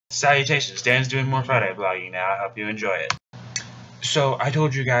Salutations, Dan's doing more Friday vlogging now. I hope you enjoy it. So, I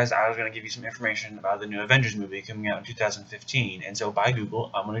told you guys I was going to give you some information about the new Avengers movie coming out in 2015, and so by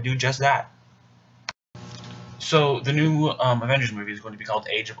Google, I'm going to do just that. So, the new Avengers movie is going to be called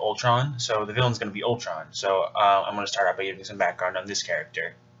Age of Ultron, so the villain's going to be Ultron. So, I'm going to start out by giving some background on this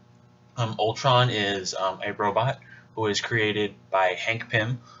character. Ultron is a robot who is created by Hank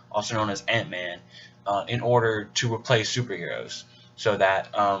Pym, also known as Ant-Man, in order to replace superheroes, so that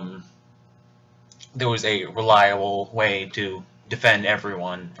there was a reliable way to defend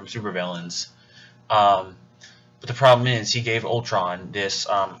everyone from supervillains. But the problem is he gave Ultron this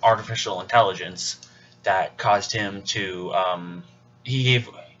artificial intelligence that caused him to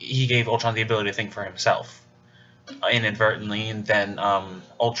he gave Ultron the ability to think for himself inadvertently, and then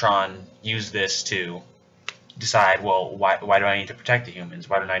Ultron used this to decide, well, why do I need to protect the humans?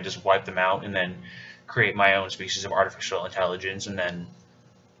 Why don't I just wipe them out and then create my own species of artificial intelligence, and then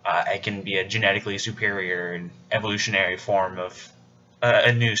I can be a genetically superior and evolutionary form of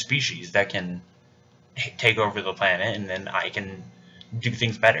a new species that can take over the planet, and then I can do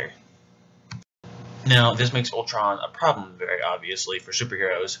things better. Now, this makes Ultron a problem, very obviously, for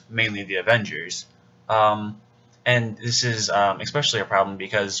superheroes, mainly the Avengers. And this is especially a problem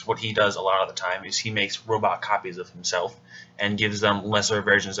because what he does a lot of the time is he makes robot copies of himself and gives them lesser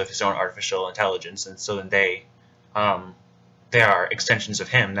versions of his own artificial intelligence, and so then they are extensions of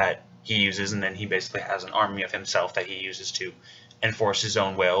him that he uses, and then he basically has an army of himself that he uses to enforce his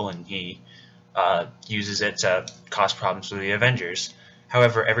own will, and he uses it to cause problems for the Avengers.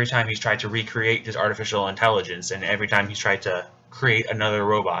 However, every time he's tried to recreate his artificial intelligence, and every time he's tried to create another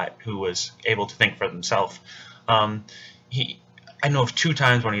robot who was able to think for themselves, I know of 2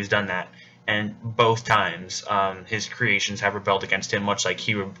 times when he's done that, and both times his creations have rebelled against him, much like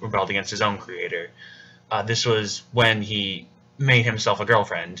he rebelled against his own creator. This was when he made himself a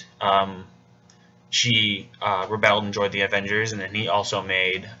girlfriend. She rebelled and joined the Avengers, and then he also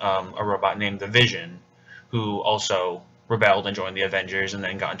made a robot named the Vision, who also rebelled and joined the Avengers, and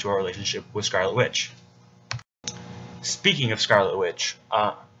then got into a relationship with Scarlet Witch. Speaking of Scarlet Witch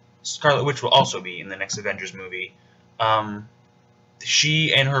will also be in the next Avengers movie.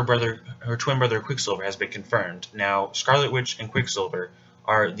 She and her twin brother Quicksilver has been confirmed. Now, Scarlet Witch and Quicksilver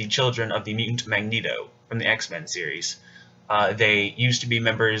are the children of the mutant Magneto from the X-Men series. They used to be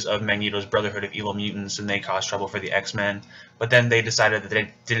members of Magneto's Brotherhood of Evil Mutants, and they caused trouble for the X-Men, but then they decided that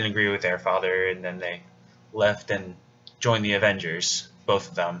they didn't agree with their father, and then they left and joined the Avengers, both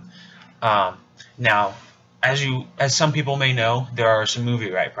of them. Now, as some people may know, there are some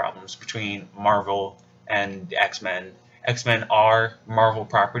movie right problems between Marvel and the X-Men. X-Men are Marvel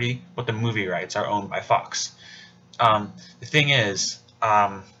property, but the movie rights are owned by Fox. The thing is,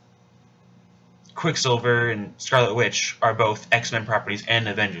 Quicksilver and Scarlet Witch are both X-Men properties and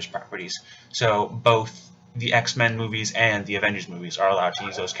Avengers properties, so both the X-Men movies and the Avengers movies are allowed to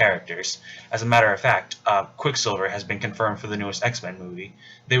use those characters. As a matter of fact, Quicksilver has been confirmed for the newest X-Men movie.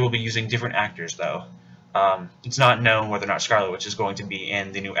 They will be using different actors, though. It's not known whether or not Scarlet Witch is going to be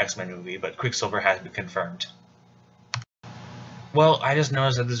in the new X-Men movie, but Quicksilver has been confirmed. Well, I just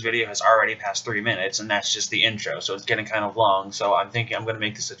noticed that this video has already passed 3 minutes, and that's just the intro, so it's getting kind of long, so I'm thinking I'm going to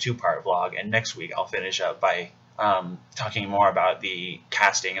make this a 2-part vlog, and next week I'll finish up by talking more about the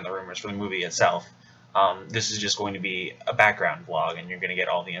casting and the rumors for the movie itself. This is just going to be a background vlog, and you're going to get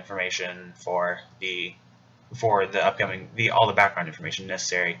all the information for the upcoming, all the background information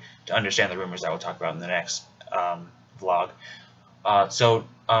necessary to understand the rumors that we'll talk about in the next vlog.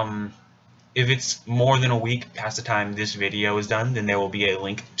 If it's more than a week past the time this video is done, then there will be a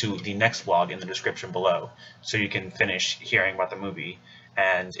link to the next vlog in the description below, so you can finish hearing about the movie.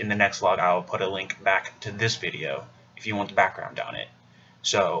 And in the next vlog, I'll put a link back to this video if you want the background on it.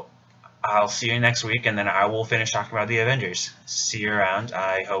 So I'll see you next week, and then I will finish talking about the Avengers. See you around.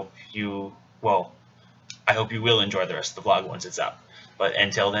 I hope you will enjoy the rest of the vlog once it's up. But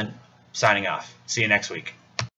until then, signing off. See you next week.